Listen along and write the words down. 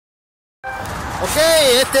Ok,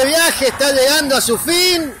 este viaje está llegando a su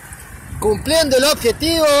fin, cumpliendo el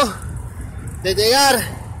objetivo de llegar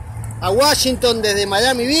a Washington desde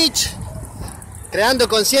Miami Beach, creando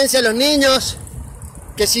conciencia a los niños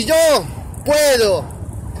que si yo puedo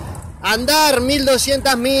andar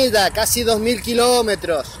 1200 millas, casi 2000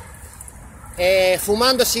 kilómetros,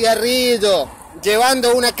 fumando cigarrillo,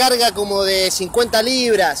 llevando una carga como de 50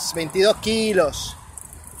 libras, 22 kilos,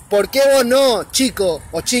 ¿por qué vos no, chico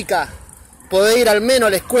o chica, podés ir al menos a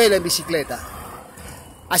la escuela en bicicleta?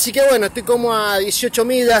 Así que bueno, estoy como a 18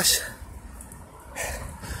 millas.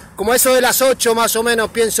 Como eso de las 8 más o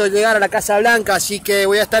menos pienso llegar a la Casa Blanca, así que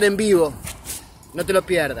voy a estar en vivo. No te lo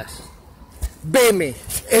pierdas. Veme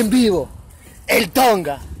en vivo, el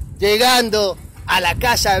Tonga, llegando a la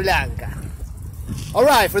Casa Blanca.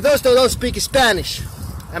 Alright, for those who don't speak Spanish,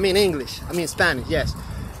 I mean English, I mean Spanish, yes.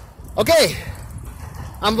 Okay,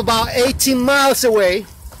 I'm about 18 miles away.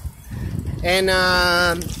 And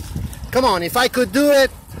come on, if I could do it,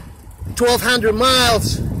 1,200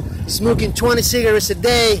 miles, smoking 20 cigarettes a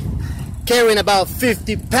day, carrying about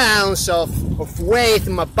 50 pounds of weight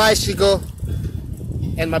in my bicycle,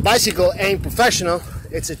 and my bicycle ain't professional,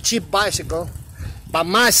 it's a cheap bicycle, by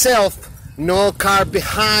myself, no car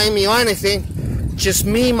behind me or anything, just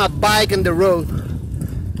me, my bike, and the road.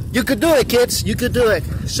 You could do it, kids, you could do it.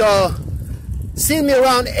 So, see me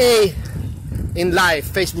around 8 in live,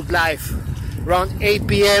 Facebook Live, around 8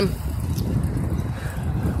 p.m.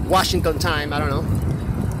 Washington time, I don't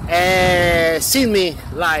know. See me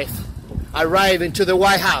live, arrive into the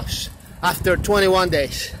White House after 21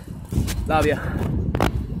 days. Love ya.